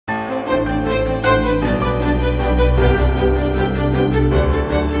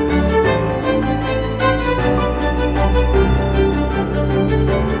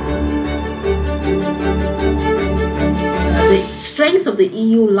strength of the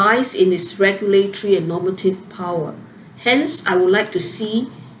EU lies in its regulatory and normative power. Hence, I would like to see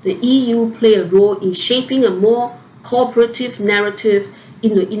the EU play a role in shaping a more cooperative narrative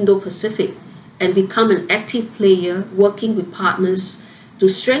in the Indo-Pacific and become an active player working with partners to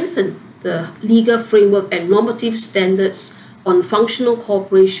strengthen the legal framework and normative standards on functional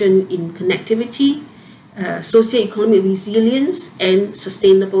cooperation in connectivity, socio-economic resilience, and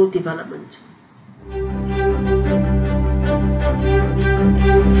sustainable development.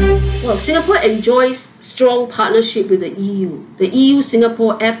 Well, Singapore enjoys strong partnership with the EU. The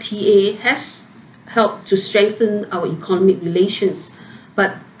EU-Singapore FTA has helped to strengthen our economic relations,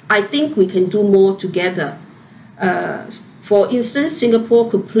 but I think we can do more together. For instance, Singapore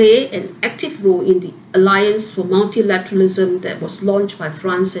could play an active role in the Alliance for Multilateralism that was launched by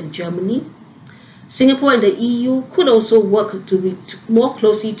France and Germany. Singapore and the EU could also work to more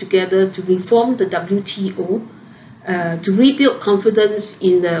closely together to reform the WTO, to rebuild confidence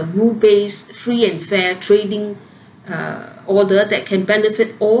in the rule-based, free and fair trading order that can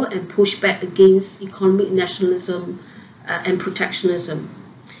benefit all and push back against economic nationalism and protectionism.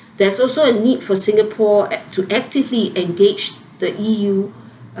 There's also a need for Singapore to actively engage the EU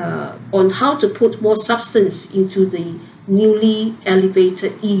on how to put more substance into the newly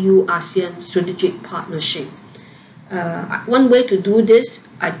elevated EU-ASEAN strategic partnership. One way to do this,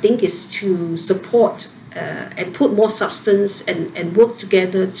 I think, is to support and put more substance and work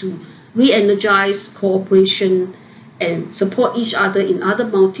together to re-energize cooperation and support each other in other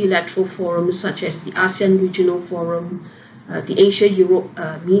multilateral forums such as the ASEAN Regional Forum, the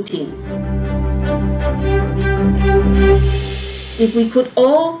Asia-Europe meeting. If we could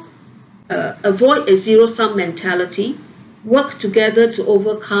all avoid a zero-sum mentality, work together to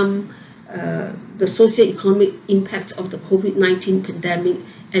overcome the socio-economic impact of the COVID-19 pandemic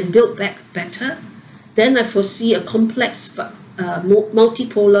and build back better, then I foresee a complex but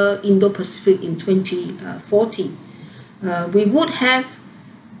multipolar Indo-Pacific in 2040. We would have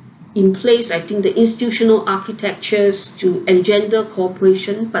in place, I think, the institutional architectures to engender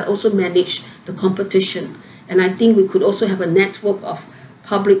cooperation, but also manage the competition. And I think we could also have a network of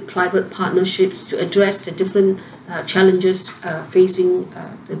public-private partnerships to address the different challenges facing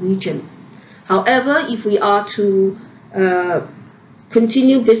the region. However, if we are to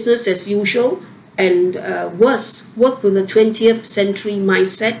continue business as usual and worse, work with a 20th century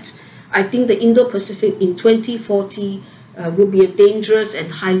mindset, I think the Indo-Pacific in 2040 will be a dangerous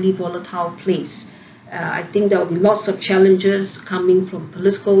and highly volatile place. I think there will be lots of challenges coming from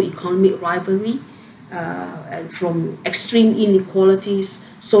political, economic rivalry, and from extreme inequalities,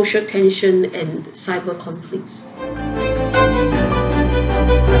 social tension, and cyber conflicts.